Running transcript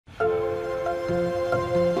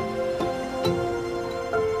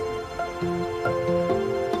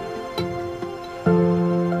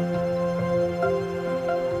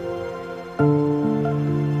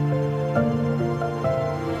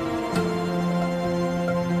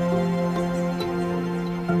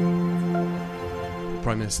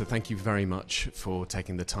Prime Minister, thank you very much for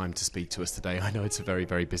taking the time to speak to us today. I know it's a very,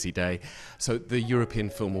 very busy day. So the European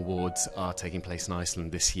Film Awards are taking place in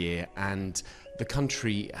Iceland this year, and the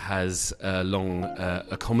country has long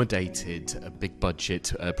accommodated big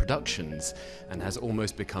budget productions and has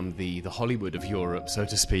almost become the Hollywood of Europe, so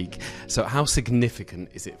to speak. So how significant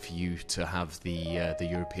is it for you to have the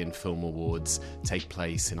European Film Awards take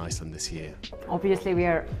place in Iceland this year? Obviously, we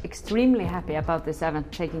are extremely happy about this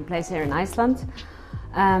event taking place here in Iceland.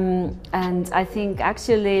 And I think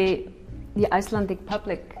actually the Icelandic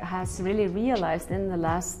public has really realized in the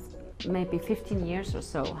last maybe 15 years or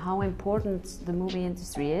so how important the movie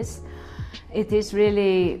industry is. It is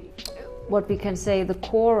really what we can say the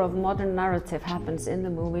core of modern narrative happens in the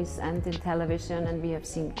movies and in television, and we have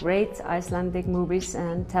seen great Icelandic movies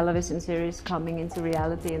and television series coming into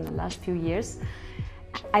reality in the last few years.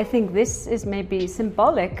 I think this is maybe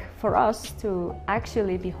symbolic for us to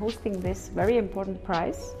actually be hosting this very important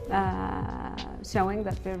prize, showing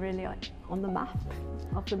that we're really on the map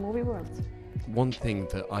of the movie world. One thing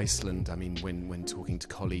that Iceland, I mean, when talking to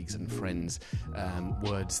colleagues and friends,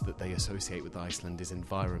 words that they associate with Iceland is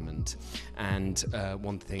environment. And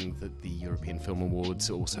one thing that the European Film Awards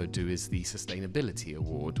also do is the Sustainability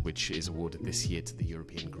Award, which is awarded this year to the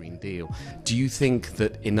European Green Deal. Do you think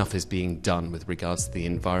that enough is being done with regards to the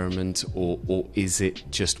environment, or is it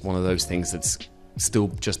just one of those things that's still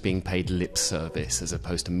just being paid lip service as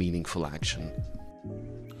opposed to meaningful action?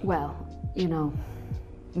 Well, you know,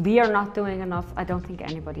 we are not doing enough. I don't think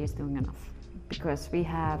anybody is doing enough, because we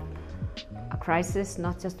have a crisis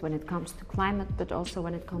not just when it comes to climate but also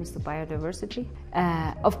when it comes to biodiversity.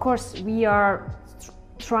 Of course, we are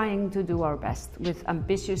trying to do our best with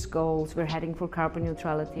ambitious goals. We're heading for carbon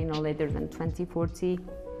neutrality no later than 2040.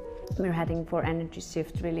 We're heading for energy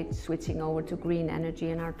shift, really switching over to green energy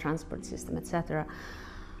in our transport system, etc.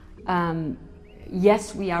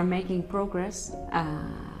 Yes, we are making progress.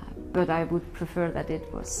 But I would prefer that it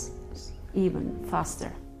was even faster.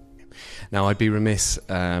 Now, I'd be remiss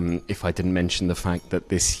if I didn't mention the fact that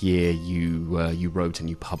this year you wrote and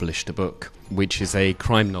you published a book, which is a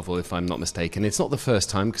crime novel, if I'm not mistaken. It's not the first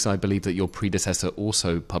time, because I believe that your predecessor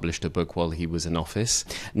also published a book while he was in office.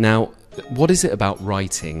 Now, what is it about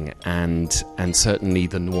writing and certainly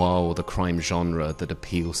the noir or the crime genre that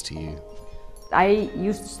appeals to you? I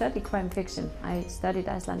used to study crime fiction. I studied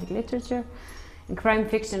Icelandic literature. And crime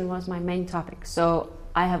fiction was my main topic, so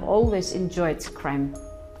I have always enjoyed crime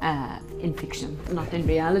in fiction, not in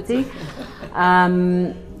reality.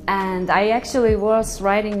 And I actually was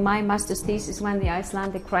writing my master's thesis when the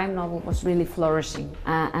Icelandic crime novel was really flourishing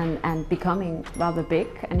and becoming rather big,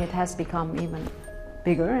 and it has become even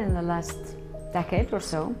bigger in the last decade or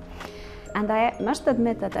so. And I must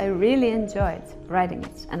admit that I really enjoyed writing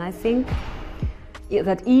it, and I think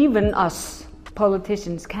that even us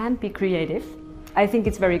politicians can be creative. I think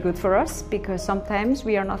it's very good for us, because sometimes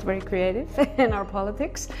we are not very creative in our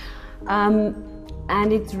politics.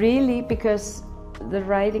 And it's really because the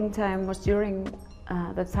writing time was during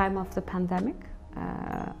the time of the pandemic.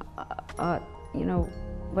 You know,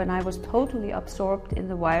 when I was totally absorbed in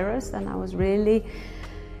the virus, and I was really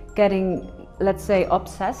getting, let's say,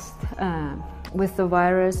 obsessed with the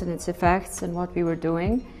virus and its effects and what we were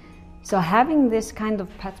doing. So having this kind of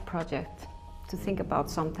pet project to think about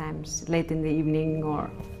sometimes late in the evening, or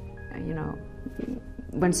you know,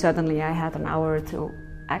 when suddenly I had an hour to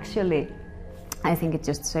actually, I think it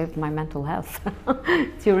just saved my mental health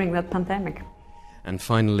during that pandemic. And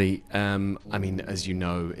finally, I mean, as you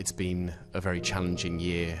know, it's been a very challenging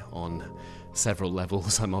year on several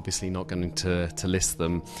levels. I'm obviously not going to list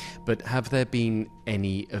them, but have there been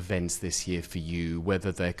any events this year for you,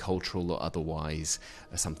 whether they're cultural or otherwise,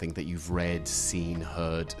 something that you've read, seen,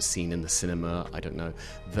 heard, seen in the cinema, I don't know,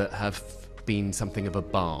 that have been something of a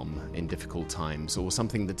balm in difficult times, or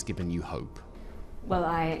something that's given you hope? Well,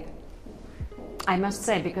 I must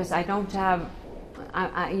say, because I don't have,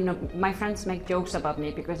 you know, my friends make jokes about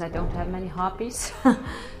me because I don't have many hobbies.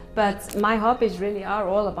 But my hobbies really are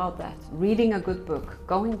all about that. Reading a good book,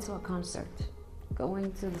 going to a concert,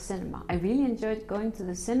 going to the cinema. I really enjoyed going to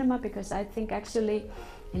the cinema, because I think actually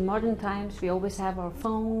in modern times we always have our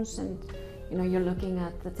phones, and you know, you're looking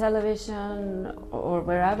at the television or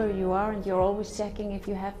wherever you are, and you're always checking if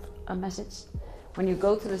you have a message. When you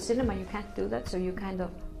go to the cinema, you can't do that, so you kind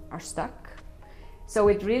of are stuck. So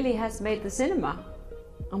it really has made the cinema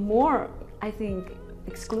a more, I think,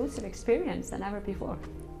 exclusive experience than ever before.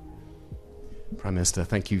 Prime Minister,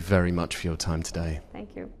 thank you very much for your time today.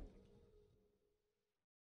 Thank you.